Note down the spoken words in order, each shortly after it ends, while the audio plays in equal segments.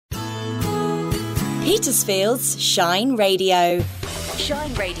Petersfield's Shine Radio.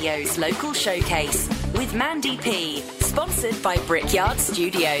 Shine Radio's local showcase with Mandy P. Sponsored by Brickyard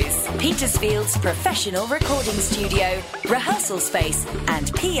Studios, Petersfield's professional recording studio, rehearsal space and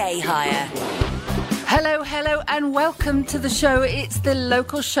PA hire. Hello, and welcome to the show. It's the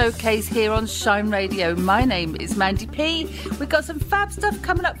local showcase here on Shine Radio. My name is Mandy P. We've got some fab stuff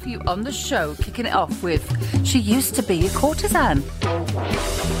coming up for you on the show, kicking it off with She Used to Be a Courtesan.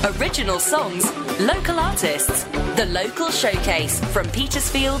 Original songs, local artists, the local showcase from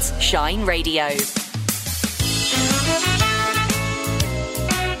Petersfield's Shine Radio.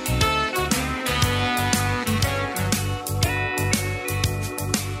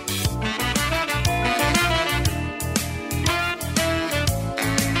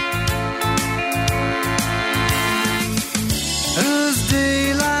 As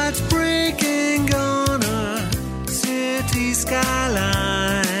daylight's breaking on a city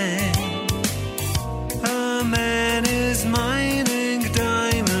skyline, a man is mining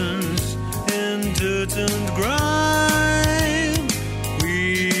diamonds in dirt and grime,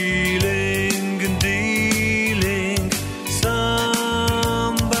 wheeling and dealing,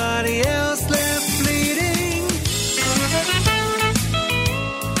 somebody else left bleeding.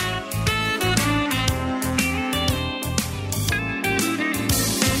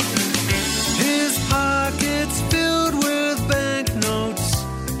 His pockets filled with banknotes,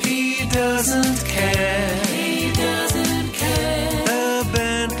 he doesn't care. He doesn't care. A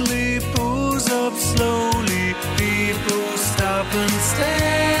Bentley pulls up slowly, people stop and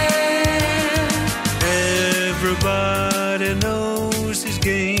stare. Everybody knows his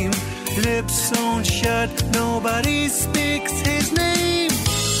game, lips sewn shut, nobody speaks his name.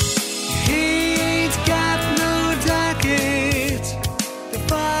 He ain't got no docket, the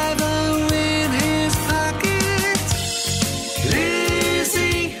 $5 in his pocket.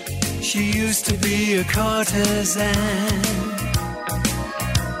 Lizzie, she used to be a courtesan.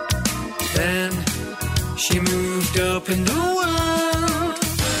 Then she moved up in the world.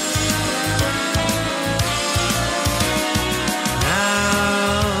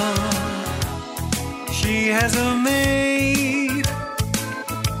 Now she has a maid,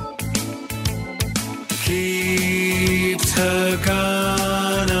 keeps her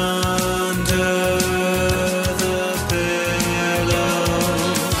gun under the pillow.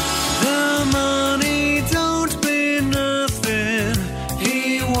 The money don't mean nothing,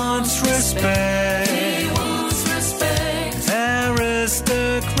 he wants respect. He wants respect.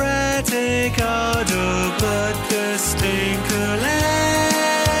 Aristocratic order, but the stain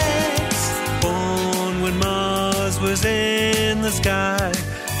collects. Born when Mars was in the sky,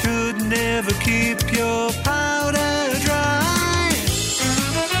 could never keep your powder dry.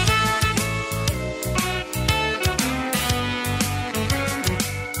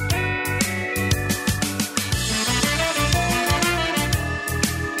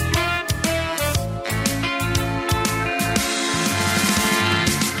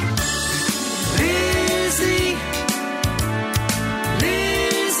 Lizzie,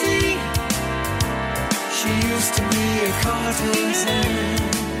 Lizzie, she used to be a courtesan.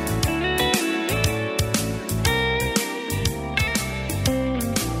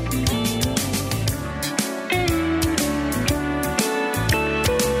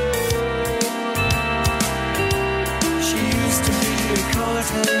 She used to be a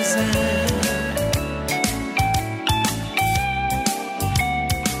courtesan.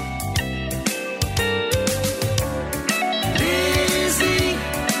 Lizzie,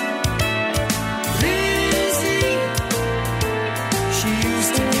 Lizzie, she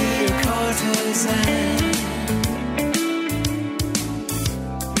used to be a courtesan.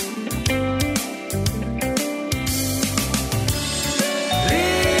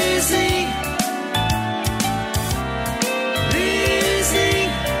 Lizzie, Lizzie,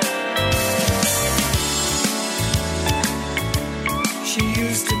 she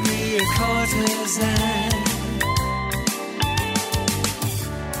used to be a courtesan.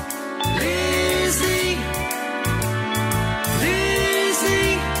 Lizzie,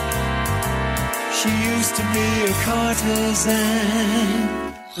 Lizzie, she used to be a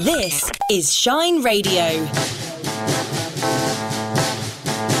courtesan. This is Shine Radio.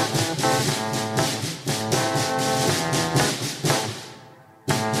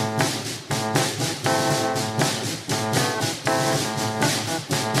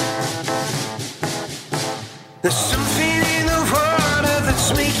 There's something in the water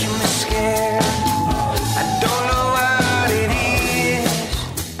that's making me scared. I don't know what it is.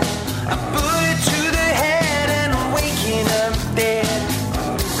 I put it to the head and I'm waking up dead.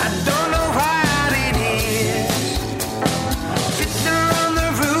 I don't know what it is.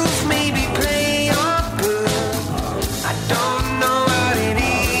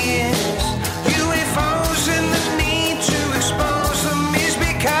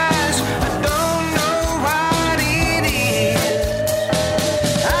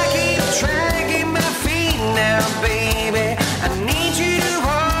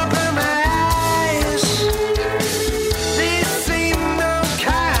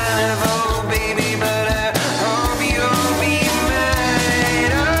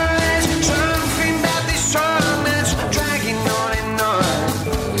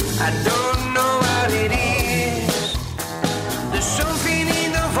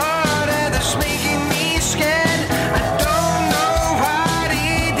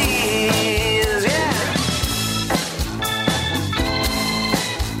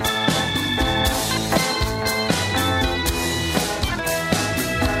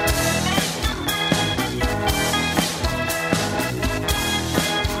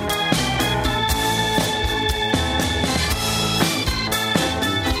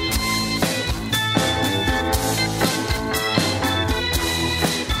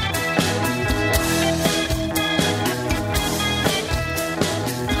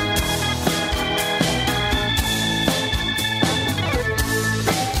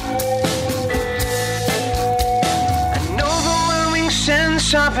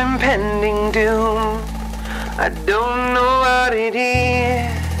 of impending doom. I don't know what it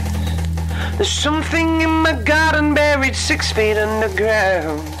is. There's something in my garden buried 6 feet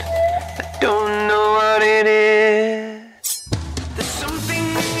underground. I don't know what it is. There's something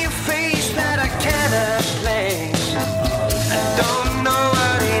in your face that I cannot place. I don't know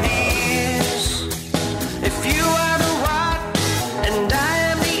what it is. If you are the what and I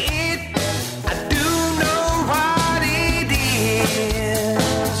am the it, I do know what it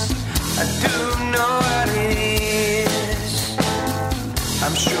is. I do know what it is.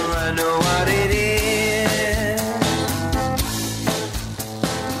 I'm sure I know what it is.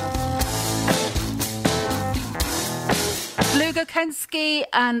 Luger Kensky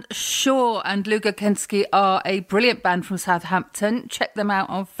and Shaw, and Luger Kensky are a brilliant band from Southampton. Check them out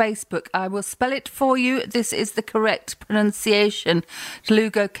on Facebook. I will spell it for you. This is the correct pronunciation.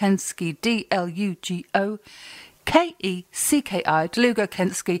 Luger Kensky, D-L-U-G-O-K-E-C-K-I. Luger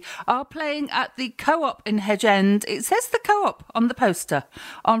Kensky are playing at the Co-op in Hedge End. It says the Co-op on the poster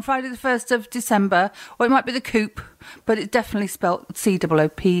on Friday the 1st of December, or it might be the Coop, but it's definitely spelled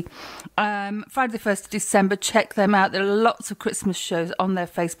C-O-O-P. Friday the 1st of December, check them out. There are lots of Christmas shows on their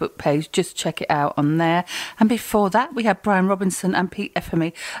Facebook page. Just check it out on there. And before that, we had Brian Robinson and Pete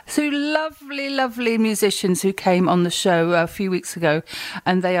Effermy, two lovely, lovely musicians who came on the show a few weeks ago,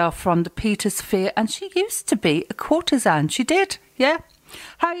 and they are from the Petersphere, and she used to be a courtesan. She did, yeah.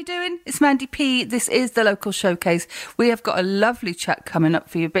 How are you doing? It's Mandy P. This is the Local Showcase. We have got a lovely chat coming up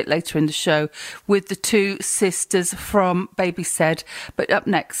for you a bit later in the show with the two sisters from Baby Said. But up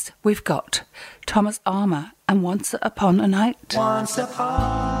next, we've got Thomas Armour and Once Upon a Night. Once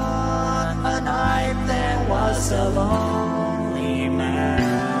upon a night there was a lonely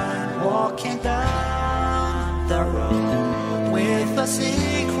man walking down the road with a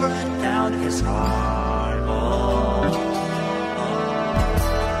secret down his heart. Oh.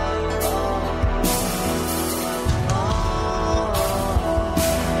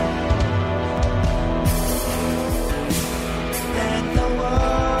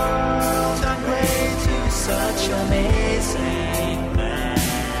 Such amazing man,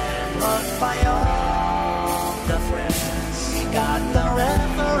 loved by all the friends. He got the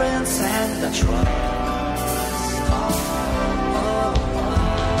reverence and the trust.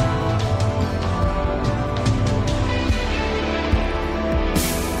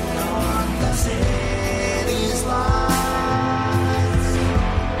 On the city's lights,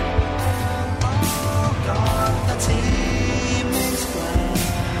 on the teeming square.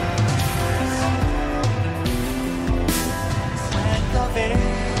 The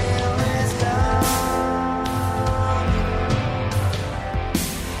veil is down.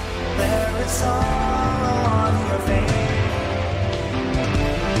 There is sorrow on your face.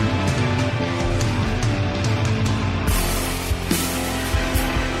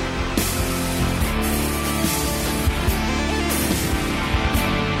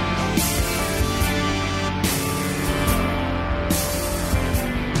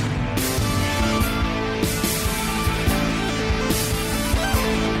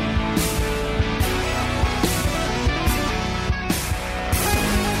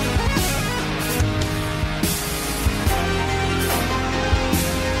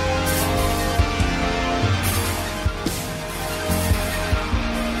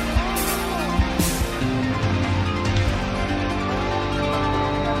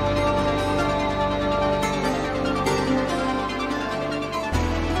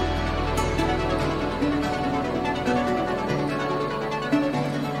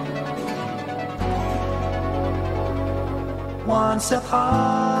 Once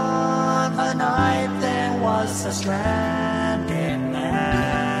upon a night there was a stranded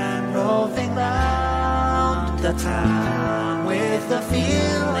man roving round the town with a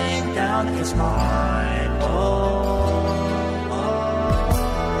feeling down his mind.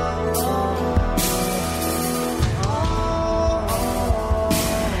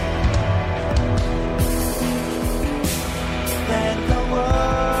 Then the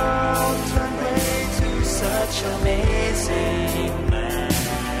world turned gray to such amazing man,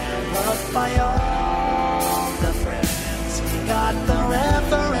 loved by all the friends. He got the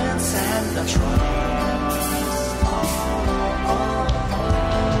reverence and the trust.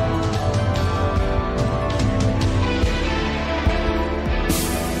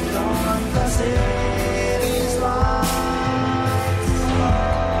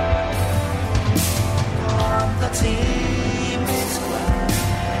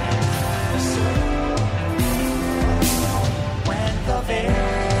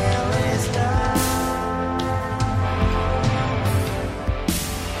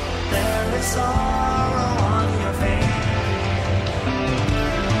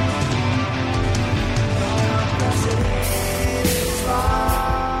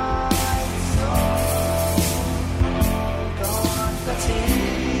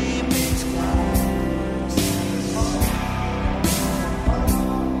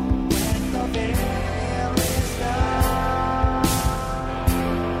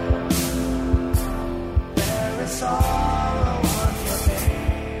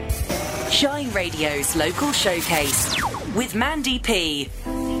 Shine Radio's local showcase with Mandy P.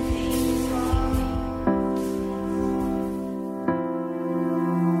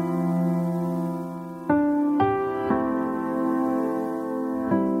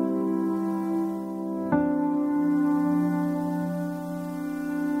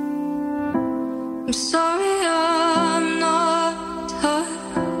 I'm sorry I'm not her.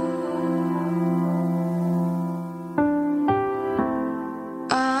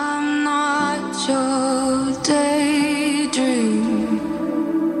 I'm not your daydream.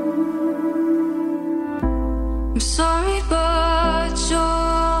 I'm sorry but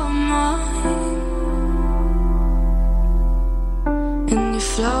you're mine. And you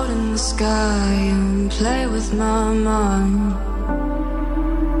float in the sky and play with my mind.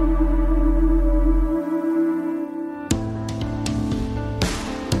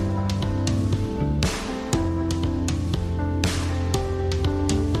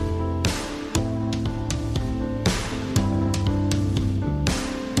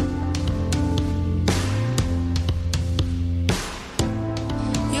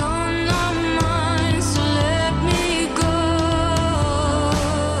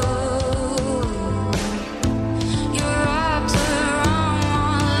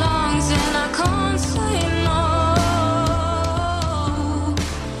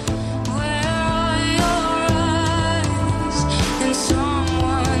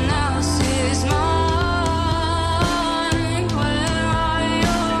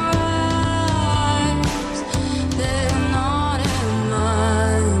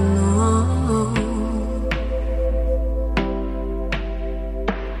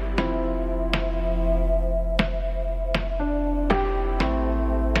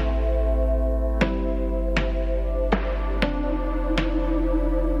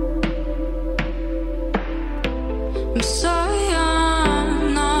 I'm sorry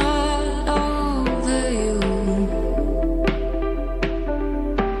I'm not over you.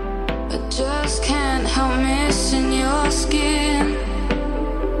 I just can't help missing your skin.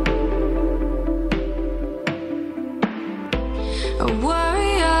 I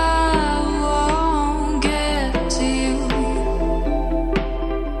worry I won't get to you,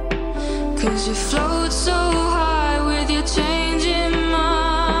 'cause you float so high with your changing mind.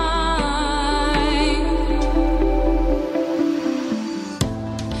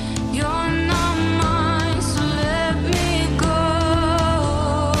 You're not mine, so let me go.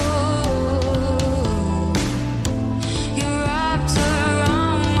 You're wrapped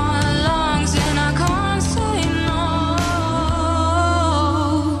around my lungs and I can't say no.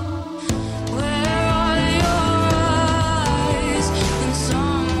 Where are your eyes in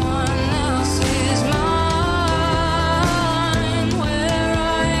someone else's mind? Where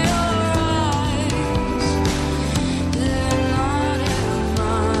are your eyes? They're not in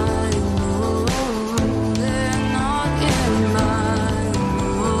mine. They're not in mine.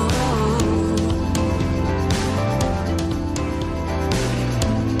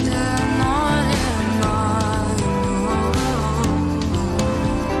 They're not in mine.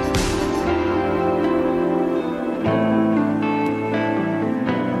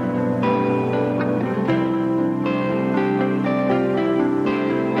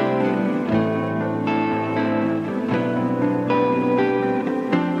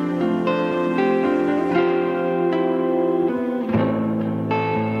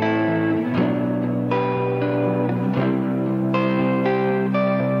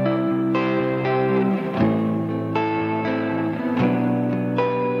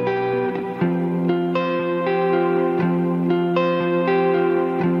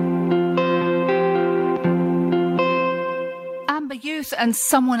 Amber Youth and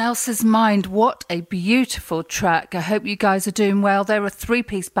Someone Else's Mind. What a beautiful track. I hope you guys are doing well. They're a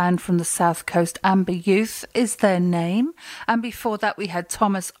three-piece band from the South Coast. Amber Youth is their name. And before that, we had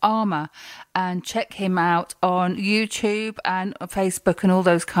Thomas Armour. And check him out on YouTube and Facebook and all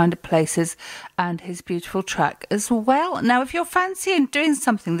those kind of places. And his beautiful track as well. Now, if you're fancying doing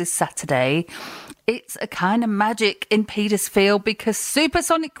something this Saturday, it's a kind of magic in Petersfield because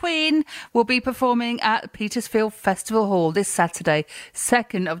Supersonic Queen will be performing at Petersfield Festival Hall this Saturday,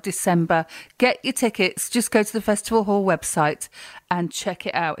 2nd of December. Get your tickets. Just go to the Festival Hall website and check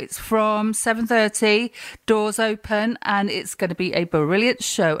it out. It's from 7:30, doors open, and it's going to be a brilliant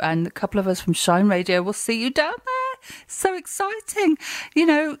show. And a couple of us from Shine Radio will see you down there. So exciting. You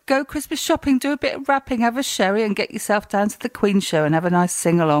know, go Christmas shopping, do a bit of wrapping, have a sherry and get yourself down to the Queen show and have a nice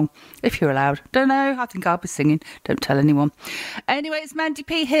sing-along, if you're allowed. Don't know, I think I'll be singing. Don't tell anyone. Anyway, it's Mandy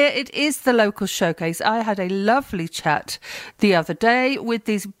P here. It is the local showcase. I had a lovely chat the other day with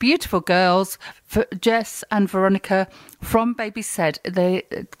these beautiful girls, Jess and Veronica from Baby Said. They're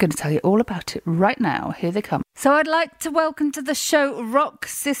going to tell you all about it right now. Here they come. So I'd like to welcome to the show Rock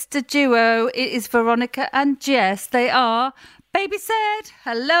Sister Duo. It is Veronica and Jess. They are Baby Said.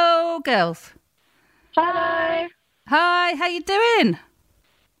 Hello, girls. Hello. Hi, how you doing?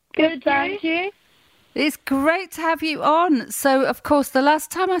 Good, thank you. It's great to have you on. So, of course, the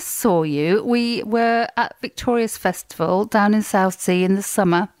last time I saw you, we were at Victoria's Festival down in Southsea in the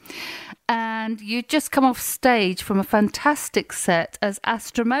summer. And you just come off stage from a fantastic set as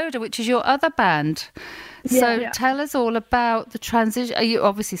Astromoda, which is your other band. So tell us all about the transition. Are you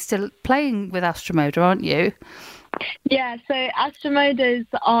obviously still playing with Astromoda, aren't you? Yeah, so Astromoda is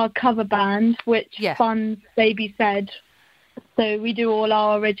our cover band, which funds Baby Said. So we do all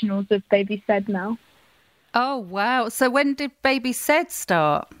our originals with Baby Said now. Oh, wow. So when did Baby Said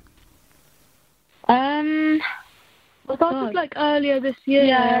start? We started like earlier this year.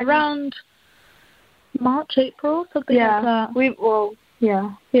 Yeah, around March, April, something like that.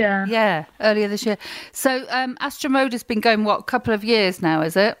 Yeah, earlier this year. So Astromoda's been going, what, a couple of years now,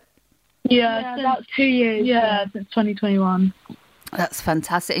 is it? Yeah, about 2 years. Yeah, since 2021. That's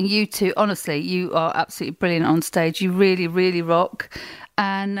fantastic. And you two, honestly, you are absolutely brilliant on stage. You really, really rock.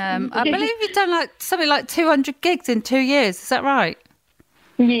 And I believe you've done like something like 200 gigs in 2 years. Is that right?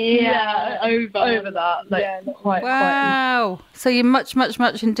 Yeah, over that. Like, quite. Wow. So you're much, much,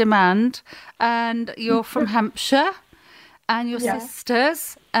 much in demand. And you're from Hampshire and your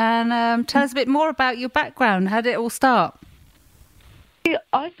sisters. And tell us a bit more about your background. How did it all start?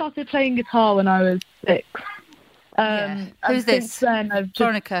 I started playing guitar when I was 6. Who's this? Then I've just,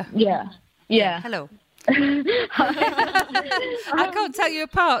 Veronica. Yeah. Hello. I can't tell you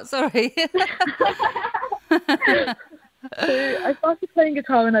apart, sorry. So I started playing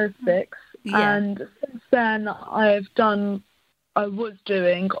guitar when I was 6, and since then I was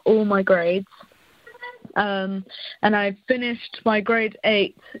doing all my grades, and I finished my grade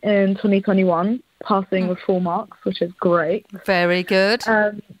 8 in 2021, passing with full marks, which is great. Very good.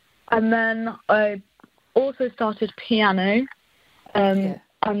 And then I also started piano and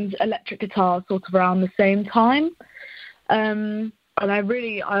electric guitar sort of around the same time, and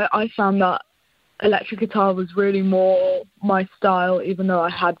I found that electric guitar was really more my style, even though I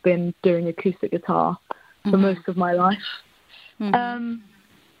had been doing acoustic guitar for most of my life. And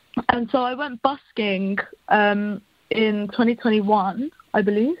so I went busking in 2021. I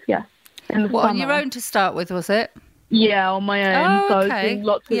believe, yes. In the summer. On your own to start with, was it? Yeah, on my own. Oh, so okay. I was doing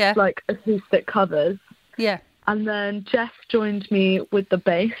lots of like acoustic covers. Yeah. And then Jess joined me with the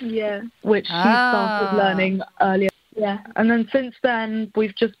bass, which she started learning earlier. Yeah. And then since then,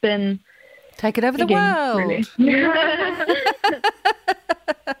 we've just been taking over the world. Really.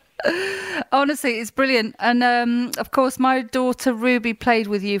 Honestly, it's brilliant. And of course, my daughter Ruby played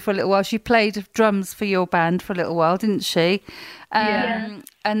with you for a little while. She played drums for your band for a little while, didn't she? And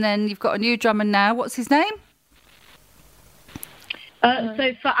then you've got a new drummer now. What's his name?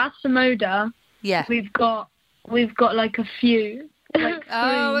 So for Astromoda, we've got like a few. Like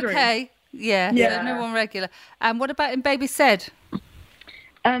three. Okay. Yeah. So no one regular. And what about in Baby Said?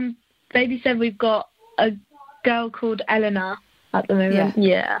 Baby Said we've got a girl called Eleanor at the moment.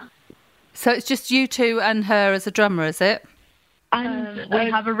 Yeah. So it's just you two and her as a drummer, is it? And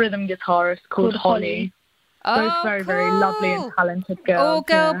we have a rhythm guitarist called Holly. Both very, very lovely and talented girls. All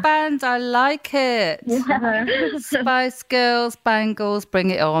girl band, I like it. Yeah. Spice Girls, Bangles,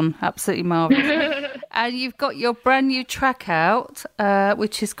 bring it on. Absolutely marvellous. And you've got your brand new track out,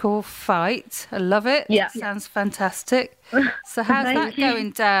 which is called Fight. I love it. Yeah. Sounds fantastic. So how's that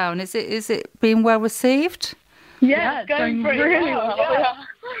going down? Is it being well received? Yeah, it's going really well.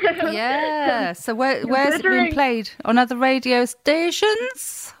 Yeah. So where's it being played? On other radio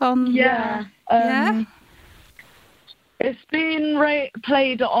stations? Yeah. It's been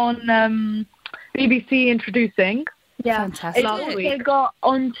played on BBC Introducing. Yeah, fantastic. Last week. It got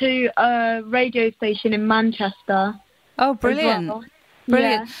onto a radio station in Manchester. Oh, brilliant. Well.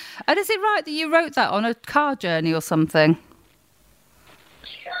 Brilliant. Yeah. And is it right that you wrote that on a car journey or something?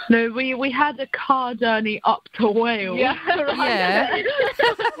 No, we had a car journey up to Wales. Yeah.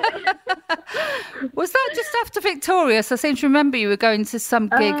 Was that just after Victorious? I seem to remember you were going to some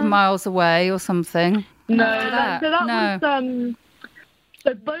gig miles away or something. No, that was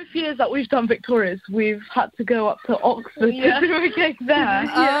So both years that we've done Victoria's, we've had to go up to Oxford to do a gig there.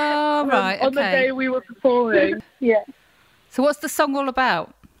 Oh, right, On the day we were performing. Yeah. So what's the song all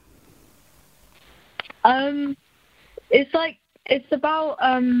about? It's about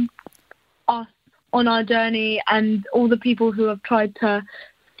us on our journey and all the people who have tried to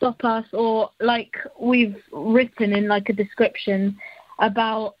stop us, or like we've written in like a description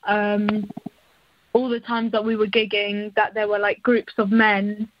about all the times that we were gigging, that there were like groups of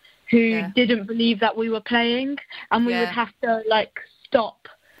men who didn't believe that we were playing, and we would have to like stop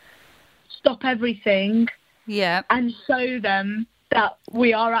everything and show them that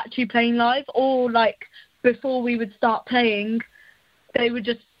we are actually playing live. Or like before we would start playing, they would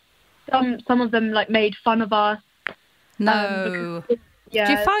just some of them like made fun of us. No. Do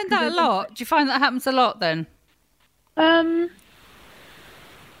you find that a lot? Do you find that happens a lot then? At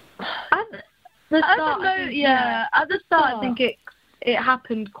the start, I think it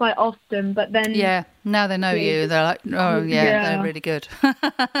happened quite often, but then now they know you. They're like, they're really good.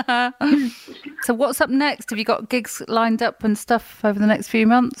 So what's up next? Have you got gigs lined up and stuff over the next few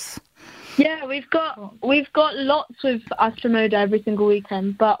months? Yeah, we've got lots with Astromoda every single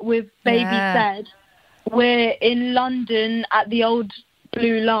weekend, but with Baby Said, we're in London at the Old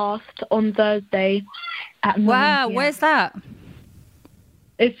Blue Last on Thursday at 9 p.m. Where's that?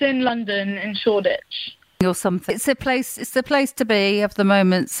 It's in London, in Shoreditch. Or something. It's the place to be at the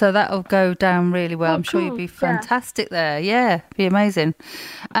moment, so that'll go down really well. I'm sure you'll be fantastic there. Yeah, be amazing.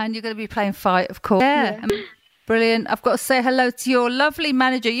 And you're going to be playing Fight, of course. Yeah. Brilliant. I've got to say hello to your lovely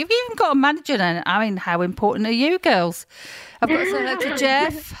manager. You've even got a manager now. I mean, how important are you girls? I've got to say hello to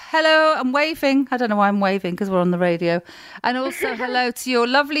Jeff. Hello, I'm waving. I don't know why I'm waving, because we're on the radio. And also hello to your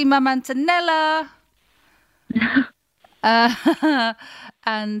lovely mum, Antonella.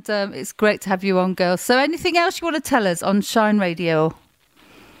 And it's great to have you on, girls. So anything else you want to tell us on Shine Radio?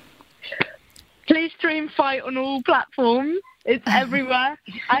 Please stream Fight on all platforms. It's everywhere.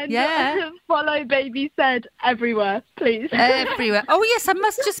 And follow Baby Said everywhere, please. Everywhere. Oh, yes, I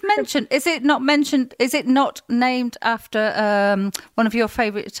must just mention, is it not named after one of your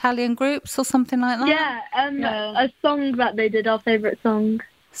favourite Italian groups or something like that? Yeah, a song that they did, our favourite song.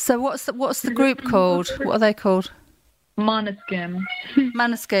 So what's the group called? What are they called? Måneskin.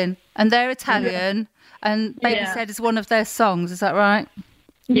 Måneskin. And they're Italian, and Baby Said is one of their songs, is that right?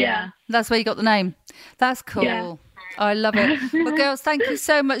 Yeah. That's where you got the name. That's cool. Yeah. I love it. Well, girls, thank you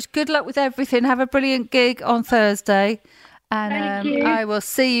so much. Good luck with everything. Have a brilliant gig on Thursday. And I will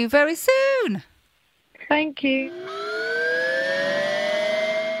see you very soon. Thank you.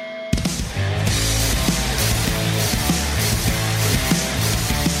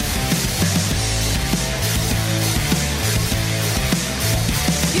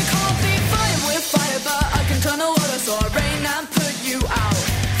 You can't be fighting with fire, but I can turn the water so I rain and put you out.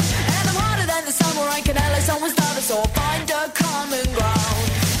 And I'm harder than the sun, where I can act like someone's daughter, so I'll find a common ground.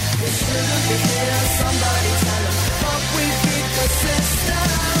 You shouldn't be here, somebody tell them, but we beat the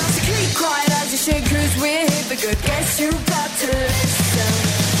system. So keep quiet as you should, cause we're here for good. Guess you got to listen.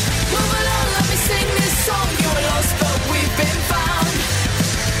 Move along, let me sing this song. You were lost, but we've been found.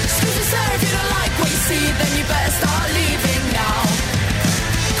 Excuse me, sir, if you don't like what you see, then you better start leaving now.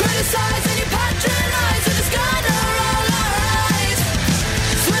 Criticize and you patronize, we're just gonna roll our eyes.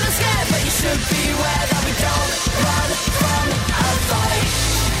 So we're not scared, but you should beware that we don't run from a fight.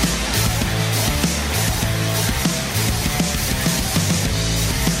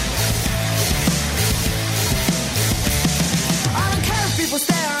 I don't care if people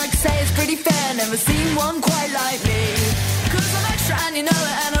stare, I can say it's pretty fair. Never seen one quite like me. Cause I'm extra and you know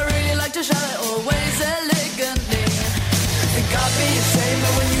it, and I really like to show it always elegantly. Think I'd be ashamed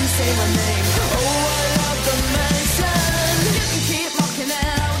when you say my name. Oh, I love the mention. You can keep mocking it,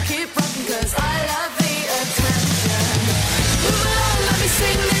 I will keep rocking, cause I love the attention. Move along, let me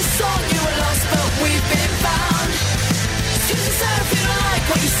sing this song. You were lost, but we've been found. Excuse me, sir, if you don't like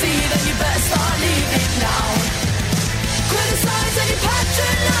what you see, then you better start leaving now. Criticize and you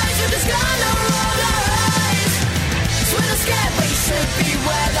patronize, you're just gonna roll our eyes. So we're not scared, but you should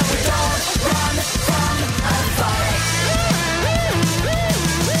beware that we don't run from a fight.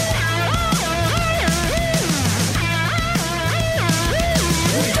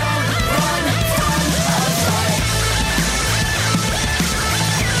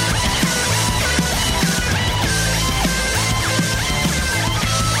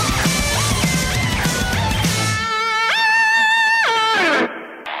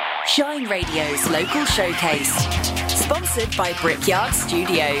 Shine Radio's local showcase. Sponsored by Brickyard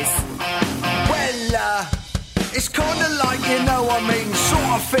Studios. Well, It's kinda like, you know what I mean,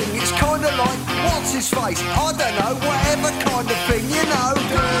 sort of thing. It's kinda like, what's his face? I don't know, whatever kind of thing, you know.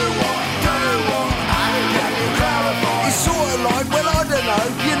 Do what, how can you clarify? It's sort of like, well, I don't know,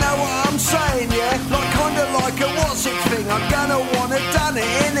 you know what I'm saying, yeah? Like, kinda like a what's it thing, I'm gonna wanna done it,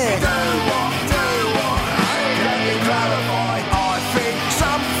 innit? Do what, how can you clarify? I think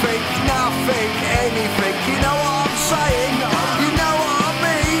something, nothing, anything, you know what I'm saying? You know what I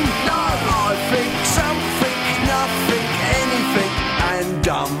mean? No, I think something, nothing, anything,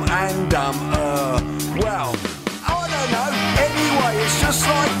 well, I don't know, anyway, it's just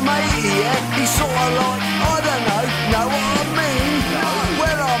like matey, yeah? He's sort of like, I don't know what I mean?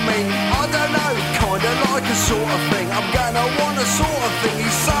 Well, I mean, I don't know, kinda like a sort of thing, I'm gonna want a sort of thing,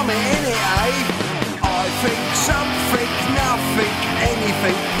 he's something in it, eh? I think something, nothing,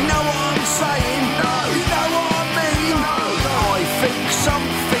 anything, you know what I'm saying? You know what I mean? I think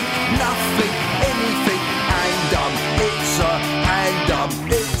something, nothing, anything,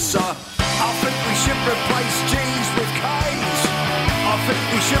 it's a, I think we should replace G's with K's. I think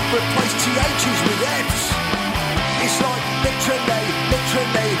we should replace TH's with F's. It's like literally,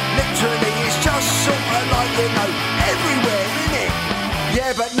 it's just sort of like, you know, everywhere, innit?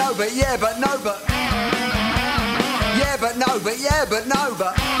 Yeah, but no, but. Yeah, but no, but. Yeah, but no, but. Yeah, but no,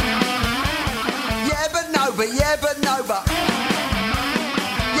 but. Yeah, but no, but. Yeah, but no, but.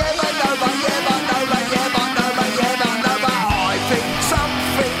 Yeah, but no, but. Yeah, but no, but. Yeah, but no, but. Yeah, but no, but. I think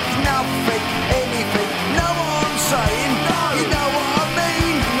something, nothing, anything. Know what I'm saying? You know what I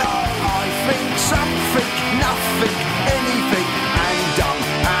mean? No, I think something, nothing, anything,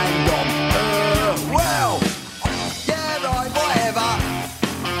 well, yeah, right, whatever.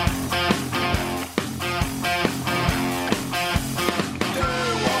 Do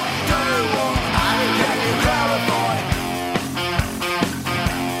what, how can you clarify?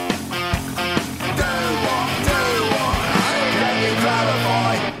 Do what, how can you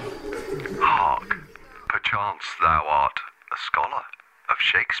clarify? Hark, perchance thou art a scholar of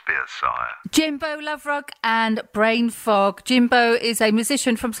Shakespeare, sire. Jimbo Loverug and Brain Fog. Jimbo is a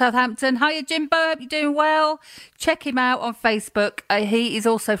musician from Southampton. Hiya, Jimbo. Hope you're doing well. Check him out on Facebook. He is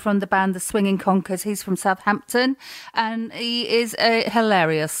also from the band The Swinging Conkers. He's from Southampton, and he is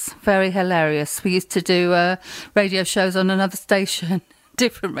hilarious, very hilarious. We used to do radio shows on another station.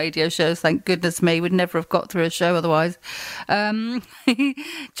 Different radio shows, thank goodness me. We'd never have got through a show otherwise.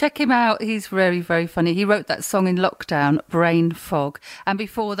 Check him out. He's very, very funny. He wrote that song in lockdown, Brain Fog. And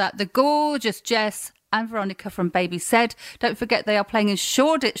before that, the gorgeous Jess and Veronica from Baby Said. Don't forget they are playing in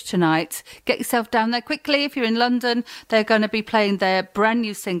Shoreditch tonight. Get yourself down there quickly. If you're in London, they're going to be playing their brand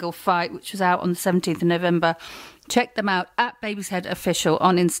new single, Fight, which was out on the 17th of November. Check them out at Baby's Head Official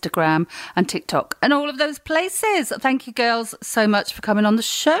on Instagram and TikTok and all of those places. Thank you, girls, so much for coming on the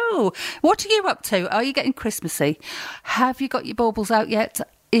show. What are you up to? Are you getting Christmassy? Have you got your baubles out yet?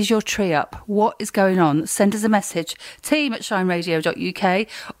 Is your tree up? What is going on? Send us a message, team@shineradio.uk,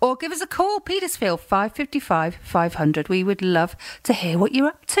 or give us a call, Petersfield 555 500. We would love to hear what you're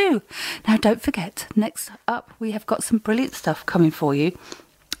up to. Now, don't forget, next up, we have got some brilliant stuff coming for you.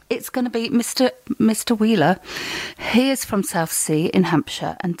 It's going to be Mr. Wheeler. He is from Southsea in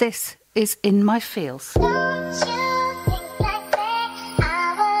Hampshire, and this is In My Feels.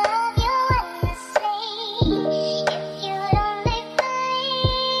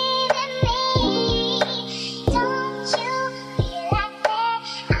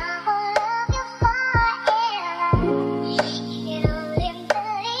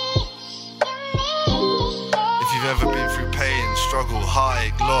 Struggle,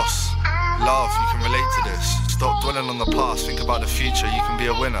 high, loss, love, you can relate to this. Stop dwelling on the past, think about the future, you can be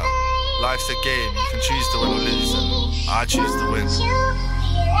a winner. Life's a game, you can choose to win or lose, and I choose to win.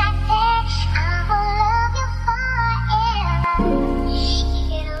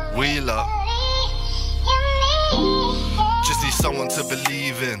 Wheeler. Just need someone to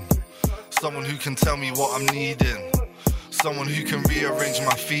believe in, someone who can tell me what I'm needing, someone who can rearrange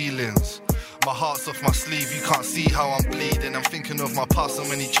my feelings. My heart's off my sleeve, you can't see how I'm bleeding. I'm thinking of my past, so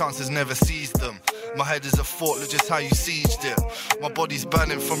many chances, never seized them. My head is a fort, look just how you sieged it. My body's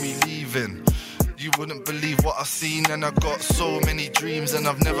burning from you leaving. You wouldn't believe what I've seen, and I got so many dreams, and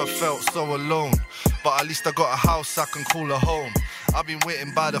I've never felt so alone. But at least I got a house I can call a home. I've been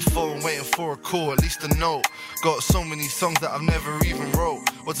waiting by the phone, waiting for a call, at least a note. Got so many songs that I've never even wrote.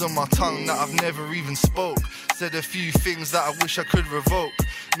 Words on my tongue that I've never even spoke. Said a few things that I wish I could revoke.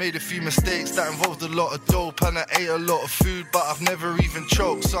 Made a few mistakes that involved a lot of dope. And I ate a lot of food, but I've never even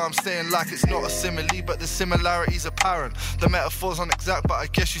choked. So I'm saying like it's not a simile, but the similarities are apparent. The metaphor's inexact, but I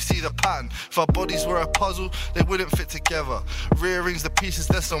guess you see the pattern. If our bodies were a puzzle, they wouldn't fit together. Rearrange the pieces,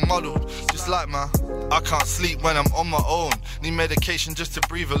 they're so muddled. Just like I can't sleep when I'm on my own. Need medication just to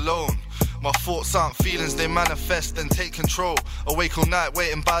breathe alone. My thoughts aren't feelings, they manifest and take control. Awake all night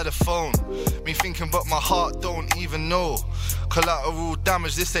waiting by the phone. Me thinking but my heart don't even know. Collateral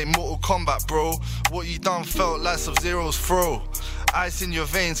damage, this ain't Mortal Kombat, bro. What you done felt like Sub-Zero's throw. Ice in your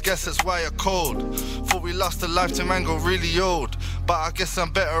veins, guess that's why you're cold. Thought we lost a lifetime and got really old. But I guess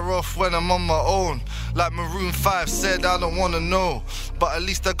I'm better off when I'm on my own. Like Maroon 5 said, I don't wanna know. But at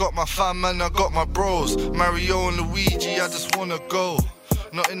least I got my fam and I got my bros. Mario and Luigi, I just wanna go.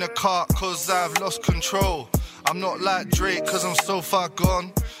 Not in the car cause I've lost control. I'm not like Drake cause I'm so far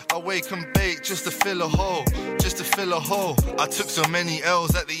gone. I wake and bake just to fill a hole. Just to fill a hole. I took so many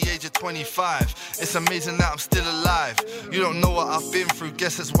L's at the age of 25. It's amazing that I'm still alive. You don't know what I've been through,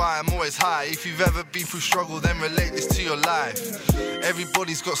 guess that's why I'm always high. If you've ever been through struggle, then relate this to your life.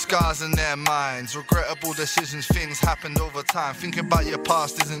 Everybody's got scars in their minds. Regrettable decisions, things happened over time. Thinking about your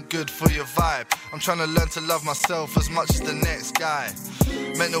past isn't good for your vibe. I'm trying to learn to love myself as much as the next guy.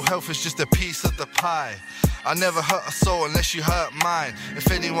 Mental health is just a piece of the pie. I never hurt a soul unless you hurt mine. If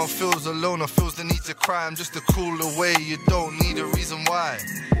anyone feels alone or feels the need to cry, I'm just a cooler way, you don't need a reason why.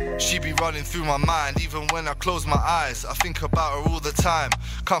 She be running through my mind even when I close my eyes. I think about her all the time.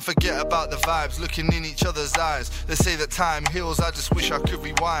 Can't forget about the vibes, looking in each other's eyes. They say that time heals, I just wish I could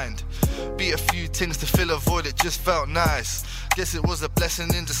rewind. Beat a few things to fill a void, it just felt nice. Guess it was a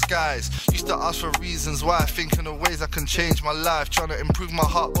blessing in disguise. Used to ask for reasons why, thinking of ways I can change my life. Trying to improve my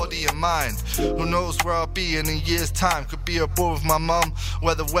heart, body and mind. Who knows where I'll be in a year's time. Could be abroad with my mum,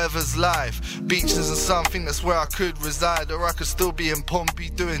 where the weather's live. Beaches and something, that's where I could reside. Or I could still be in Pompey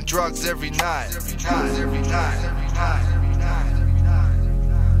doing drugs every night. Every night, every night, every night, every night.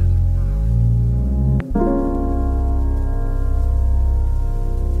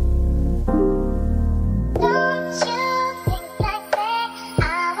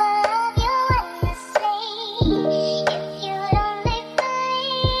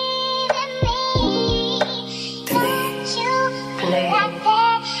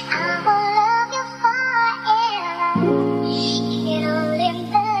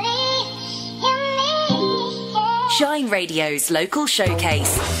 Shine Radio's local showcase.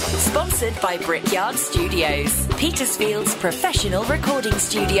 Sponsored by Brickyard Studios, Petersfield's professional recording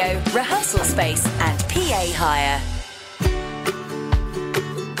studio, rehearsal space and PA hire.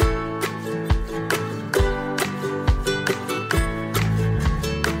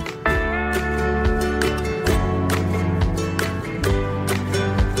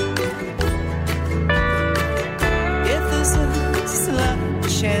 If there's a slight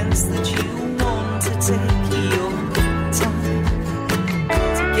chance that you want to take your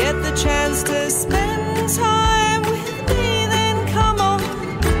get the chance to spend time with me, then come on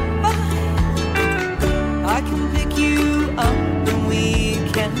by. I can pick you up and we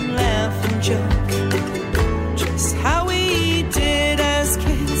can laugh and joke, just how we did as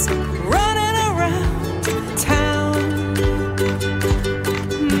kids, running around town.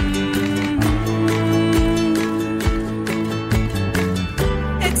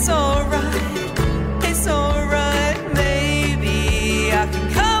 It's alright, it's alright, maybe I can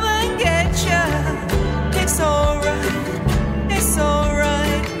come. It's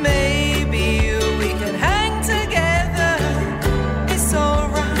alright, maybe we can hang together. It's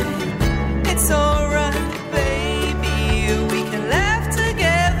alright, baby, we can laugh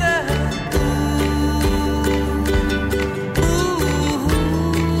together. Ooh.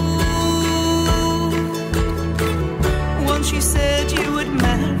 Once you said you would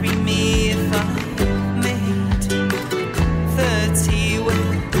marry me if I made 30,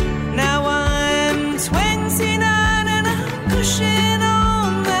 well, now I'm 29 and I'm pushing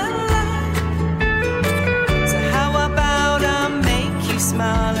on that line. So how about I make you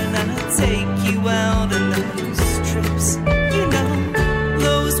smile and I take you out on those trips, you know,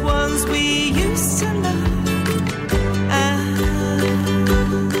 those ones we used to love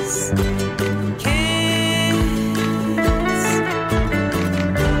as kids.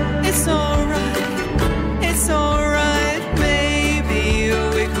 It's alright, maybe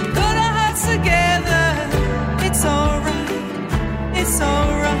we can put our hearts together. It's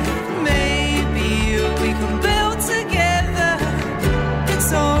alright, maybe we can build together.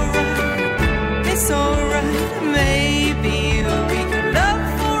 It's alright, maybe we can love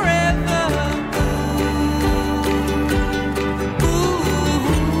forever. Ooh.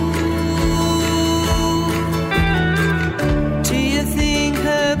 Do you think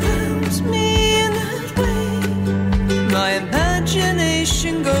about me in that way? My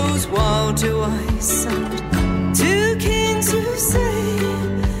imagination goes wild. Do I sound too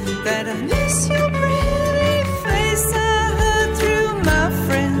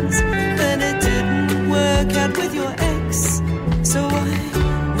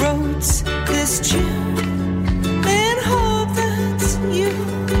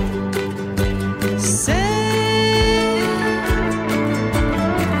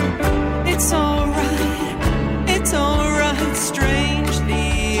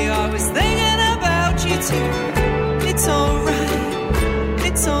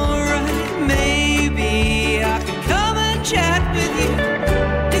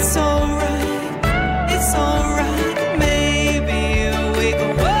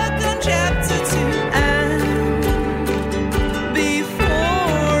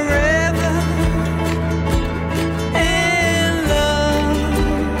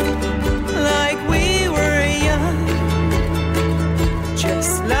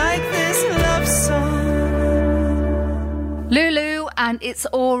and It's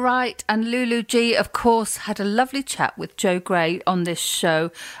All Right. And Lulu G, of course, had a lovely chat with Joe Gray on this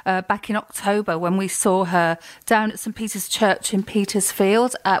show back in October when we saw her down at St Peter's Church in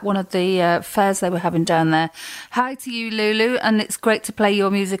Petersfield at one of the fairs they were having down there. Hi to you, Lulu, and it's great to play your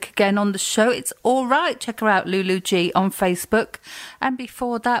music again on the show. It's All Right. Check her out, Lulu G, on Facebook. And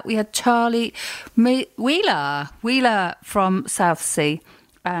before that, we had Charlie Wheeler from Southsea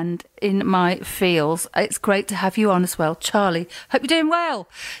and In My Fields. It's great to have you on as well, Charlie. Hope you're doing well.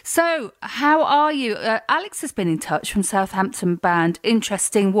 So, how are you? Alex has been in touch from Southampton band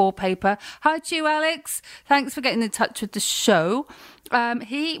Interesting Wallpaper. Hi to you, Alex. Thanks for getting in touch with the show.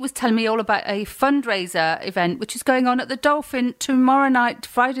 He was telling me all about a fundraiser event which is going on at the Dolphin tomorrow night,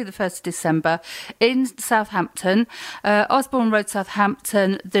 Friday the 1st of December, in Southampton, Osborne Road,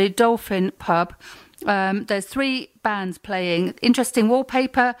 Southampton, the Dolphin pub. There's 3 bands playing: Interesting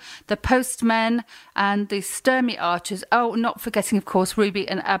Wallpaper, The Postmen, and the Sturmey Archers. Oh, not forgetting, of course, Ruby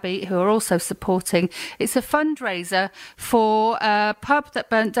and Abby, who are also supporting. It's a fundraiser for a pub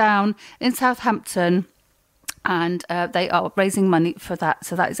that burnt down in Southampton, and they are raising money for that.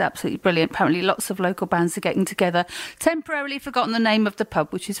 So that is absolutely brilliant. Apparently lots of local bands are getting together. Temporarily forgotten the name of the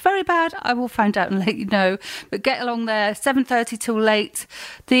pub, which is very bad. I will find out and let you know. But get along there, 7:30 till late.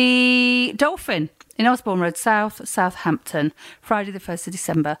 The Dolphin in Osborne Road South, Southampton, Friday the 1st of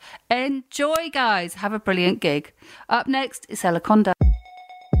December. Enjoy, guys. Have a brilliant gig. Up next is Ella Conda.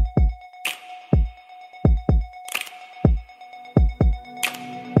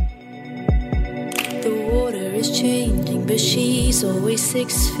 The water is changing, but she's always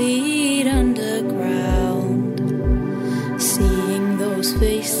 6 feet underground. Seeing those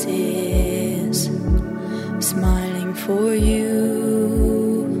faces, smiling for you.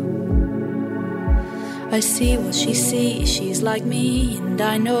 I see what she sees, she's like me, and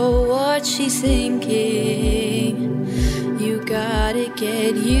I know what she's thinking. You gotta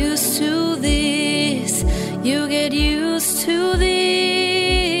get used to this, you get used to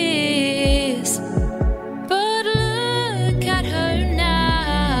this. But look at her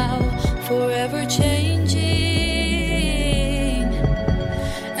now, forever changing.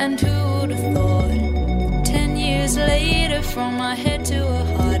 And who'd have thought, 10 years later, from my head to her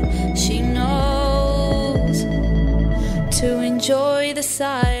heart, she knows to enjoy the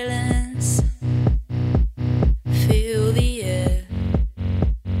silence, feel the air.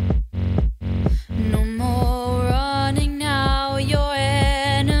 No more running now, your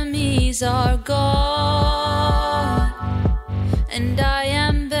enemies are gone, and I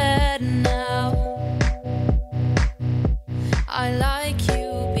am better now. I like you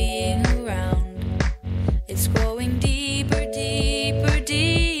being around, it's growing deeper, deeper,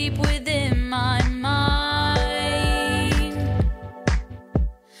 deep within my mind.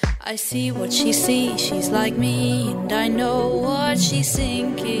 I see what she sees, she's like me, and I know what she's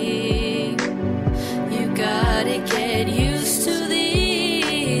thinking. You gotta get used to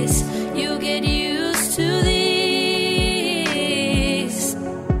this, you get used to this.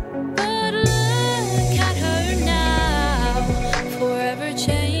 But look at her now, forever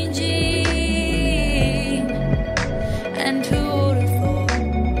changing. And who would have thought,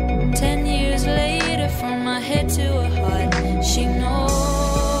 10 years later, from my head to her heart, she knows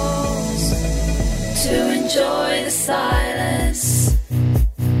to enjoy the silence,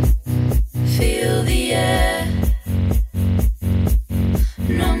 feel the air.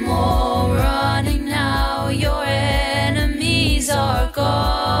 No more running now, your enemies are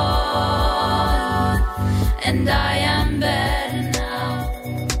gone, and I am better now.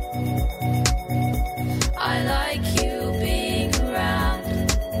 I like you being around,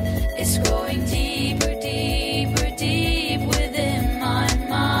 it's growing deeper, deeper, deep within my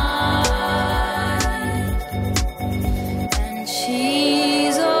mind. And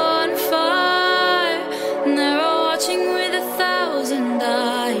she's on fire, and they're all watching with 1,000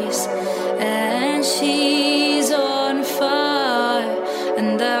 eyes. And she's on fire,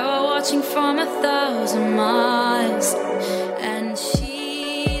 and they're all watching from 1,000 miles. And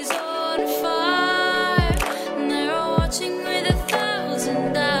she's on fire, and they're all watching with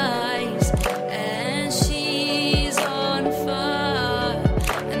 1,000 eyes. And she's on fire,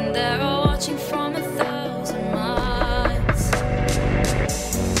 and they're all watching from 1,000 miles.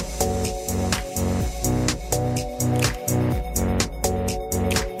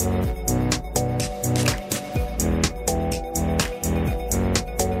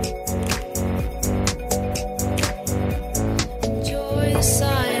 Enjoy the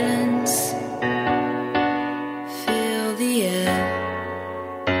silence, feel the air.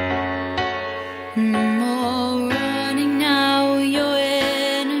 No more running now, your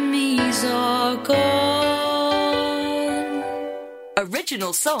enemies are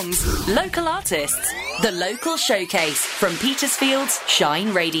Original songs, local artists. The Local Showcase from Petersfield's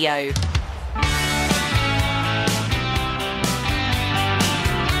Shine Radio.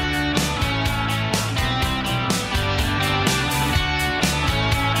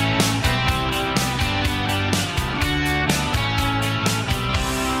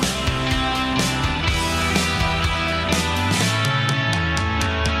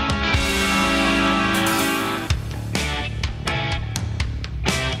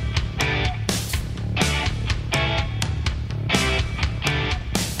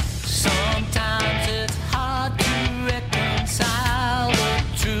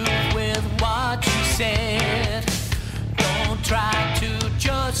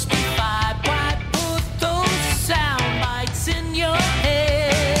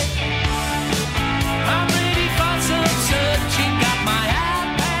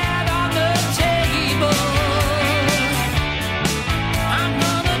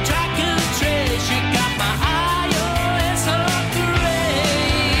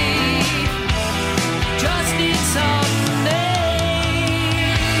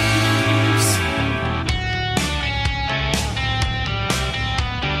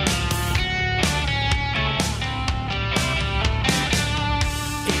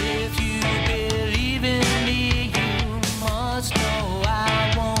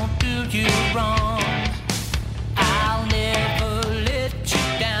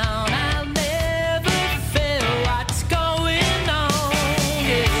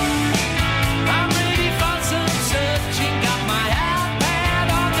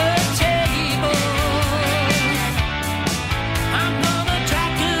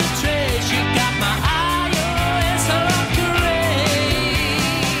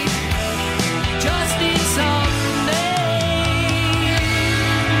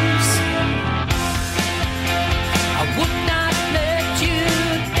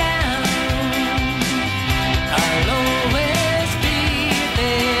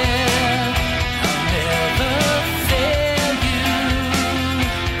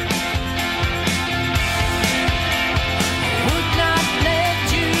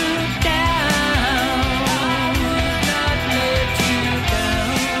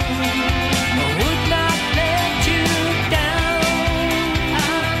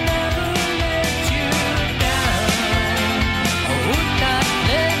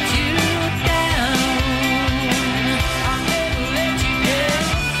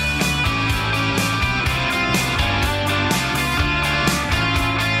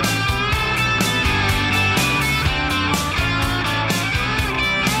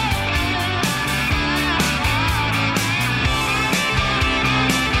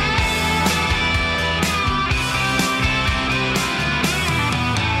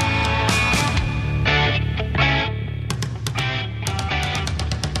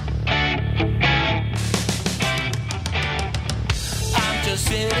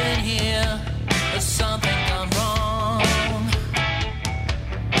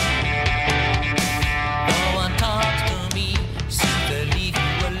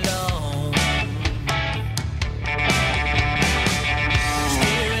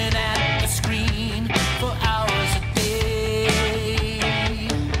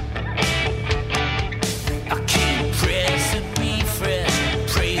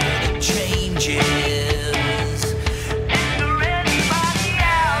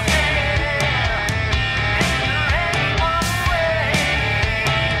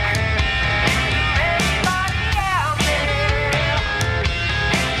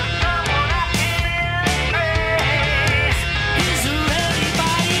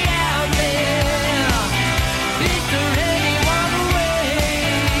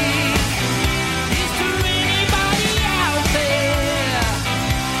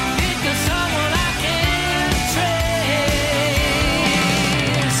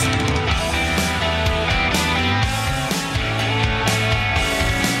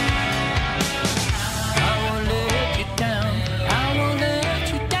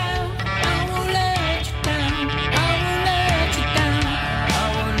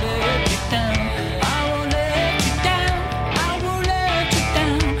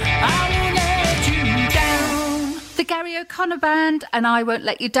 O'Connor Band and I Won't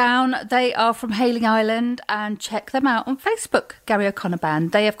Let You Down. They are from Hayling Island, and check them out on Facebook, Gary O'Connor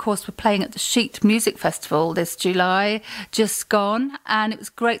Band. They, of course, were playing at the Sheet Music Festival this July, just gone, and it was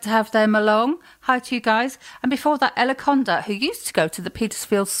great to have them along. Hi to you guys. And before that, Ella Conda, who used to go to the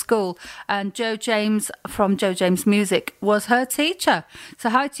Petersfield School, and Joe James from Joe James Music was her teacher. So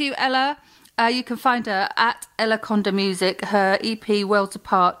hi to you, Ella. You can find her at Ella Conda Music. Her EP Worlds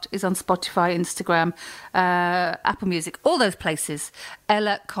Apart is on Spotify, Instagram, Apple Music, all those places.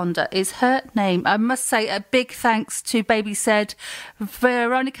 Ella Conda is her name. I must say a big thanks to Baby Said,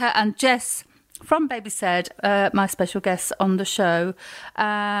 Veronica and Jess from Baby Said, my special guests on the show,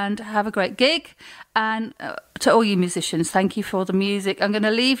 and have a great gig. And to all you musicians, thank you for the music. I'm going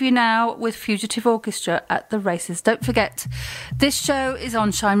to leave you now with Fugitive Orchestra at the Races. Don't forget, this show is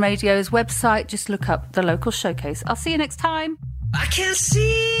on Shine Radio's website. Just look up the local showcase. I'll see you next time. I can't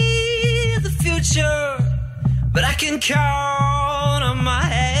see the future, but I can count on my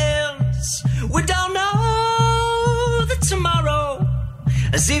hands. We don't know that tomorrow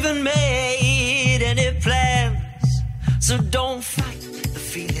has even made any plans. So don't fight the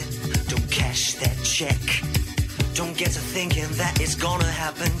feeling, don't cash that check. Don't get to thinking that it's gonna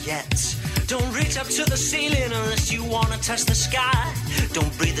happen yet. Don't reach up to the ceiling unless you wanna touch the sky.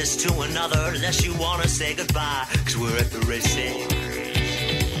 Don't breathe this to another unless you wanna say goodbye. Cause we're at the races.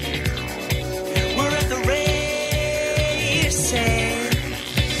 We're at the races.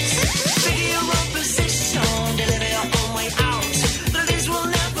 Figure your own position, deliver your own way out. The leaves will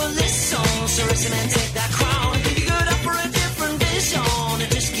never listen, so listen and take that crown. You got up for a different vision, and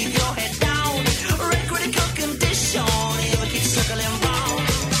just keep your head down. Red critical condition, you will keep circling round.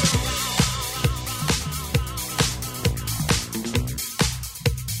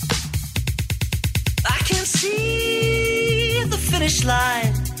 I can see the finish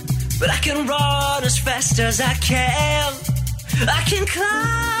line, but I can run as fast as I can. I can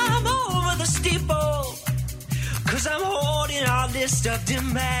climb over the steeple, cause I'm holding our list of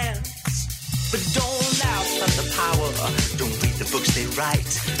demands. But don't outsmart the power, don't read the books they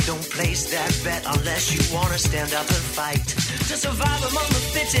write. Don't place that bet unless you wanna stand up and fight. To survive among the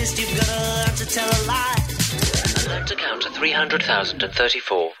fittest, you've gotta learn to tell a lie. And learn to count to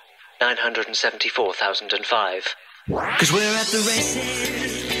 300,034, 974,005. Cause we're at the races.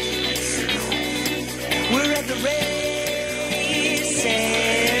 We're at the races.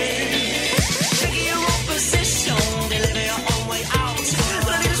 Figure your own position, deliver your own way out.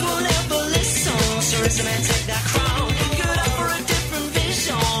 The leaders will never listen, so listen and take that crown. Get up for a different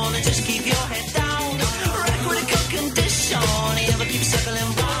vision, and just keep your head down. Right critical condition, you never keep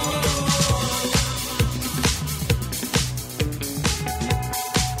circling round.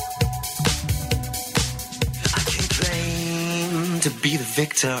 I can claim to be the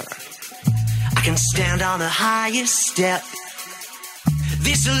victor. I can stand on the highest step.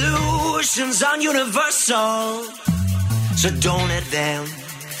 These solutions are universal, so don't let them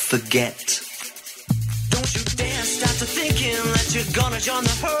forget. Don't you dare start to thinking that you're gonna join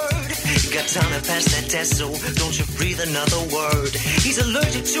the herd. You got time to pass that test, so don't you breathe another word. He's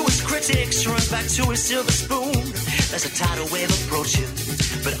allergic to his critics, runs back to his silver spoon. There's a tidal wave approaching,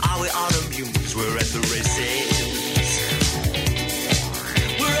 but are we all immune? 'Cause we're at the races.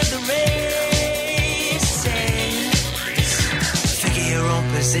 We're at the races. Your own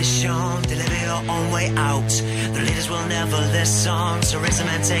position, deliver your own way out. The leaders will never listen, so raise them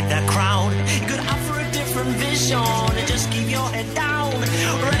and take that crown. You could opt for a different vision and just keep your head down.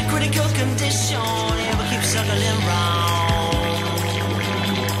 We're in critical condition, and we'll keep circling round.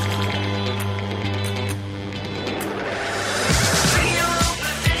 Figure your own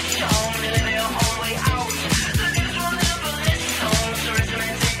position, deliver your own way out. The leaders will never listen, so raise them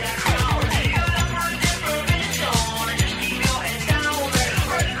and take that crown. You could opt for a different vision and just keep your head down.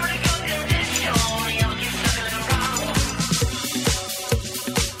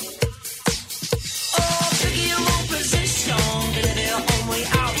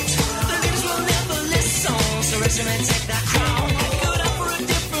 And take that crown. Go up for a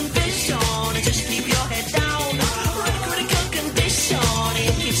different vision and just keep your head down. Right critical condition,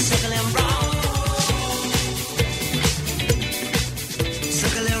 you keep circling round.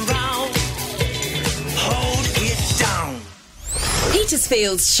 Circling round. Hold it down.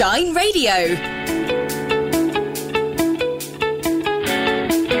 Petersfield's Shine Radio.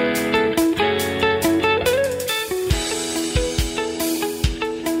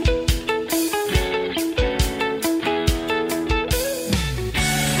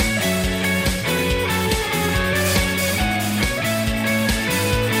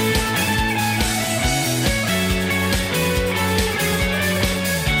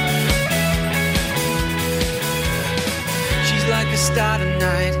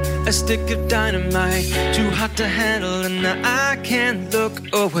 A stick of dynamite, too hot to handle, and now I can't look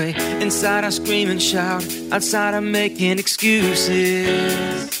away. Inside I scream and shout, outside I'm making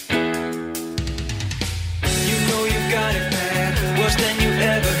excuses. You know you got it bad, worse than you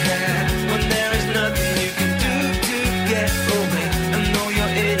ever had. When there is nothing you can do to get away. I know you're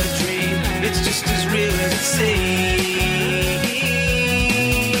in a dream,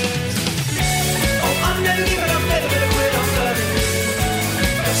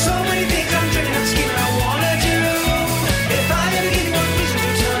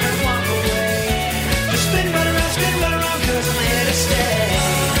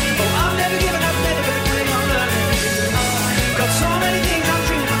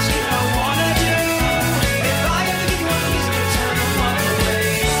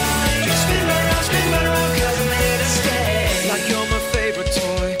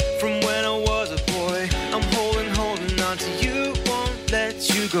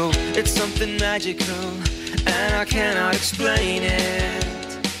 something magical, and I cannot explain it.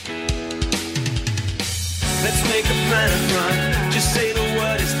 Let's make a plan and run. Just say the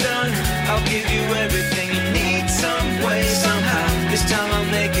word is done. I'll give you everything you need, some way, somehow. This time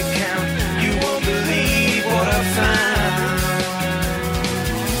I'll make it count. You won't believe what I found.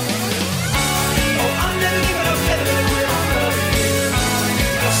 Oh, I'm never giving up, never gonna quit on loving you.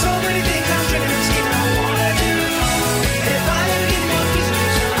 There's so many things I'm dreaming of, scheming I wanna do. And if I ever give you a piece of me,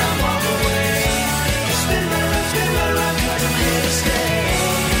 so I'll walk away. Just spin my rock, 'cause I'm here to stay.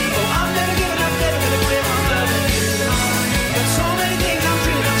 Oh, I'm never giving up, never gonna quit on loving you. There's so many things I'm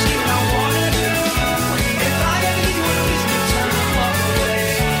dreaming of, scheming I wanna do. If I ever give you a piece of me, so I'll walk away.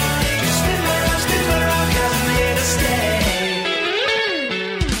 Just spin my rock, 'cause I'm here to stay.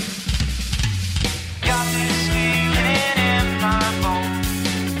 Got this feeling in my bones.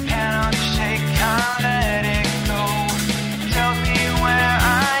 Cannot shake, can't let it go. Tells me where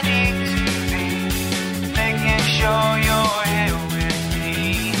I need to be, making sure you're here with me.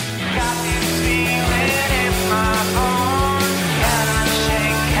 Got this feeling in my bones. Cannot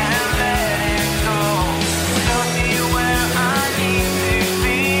shake, can't let it go. Tells me where I need to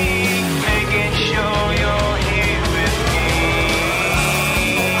be, making sure you're here with me.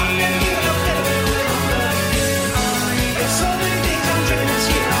 I'm never giving up, never gonna quit on loving you. There's so many things I'm dreaming of,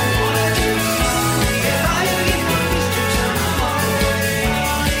 scheming I wanna do. If I ever give you a piece of your time, I'll walk away.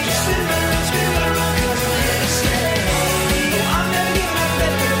 Just spin my rock, 'cause I'm here to stay. Oh, I'm never giving up,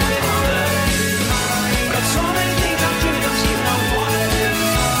 never gonna quit on loving you. Got so many things I'm dreaming of, scheming I wanna do.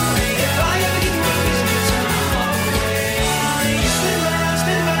 If I ever give you a piece of your time, I'll walk away. Just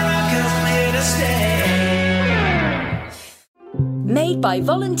spin my rock, 'cause I'm here to stay. Made by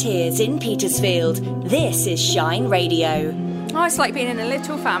volunteers in Petersfield, this is Shine Radio. Oh, it's like being in a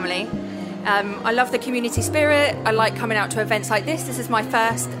little family. I love the community spirit. I like coming out to events like this. This is my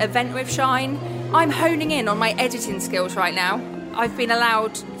first event with Shine. I'm honing in on my editing skills right now. I've been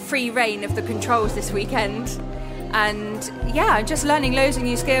allowed free reign of the controls this weekend. And yeah, I'm just learning loads of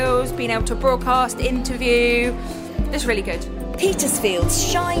new skills, being able to broadcast, interview. It's really good. Petersfield's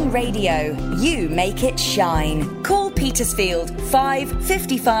Shine Radio. You make it shine. Call Petersfield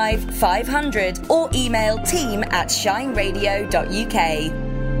 555 500 or email team@shineradio.uk.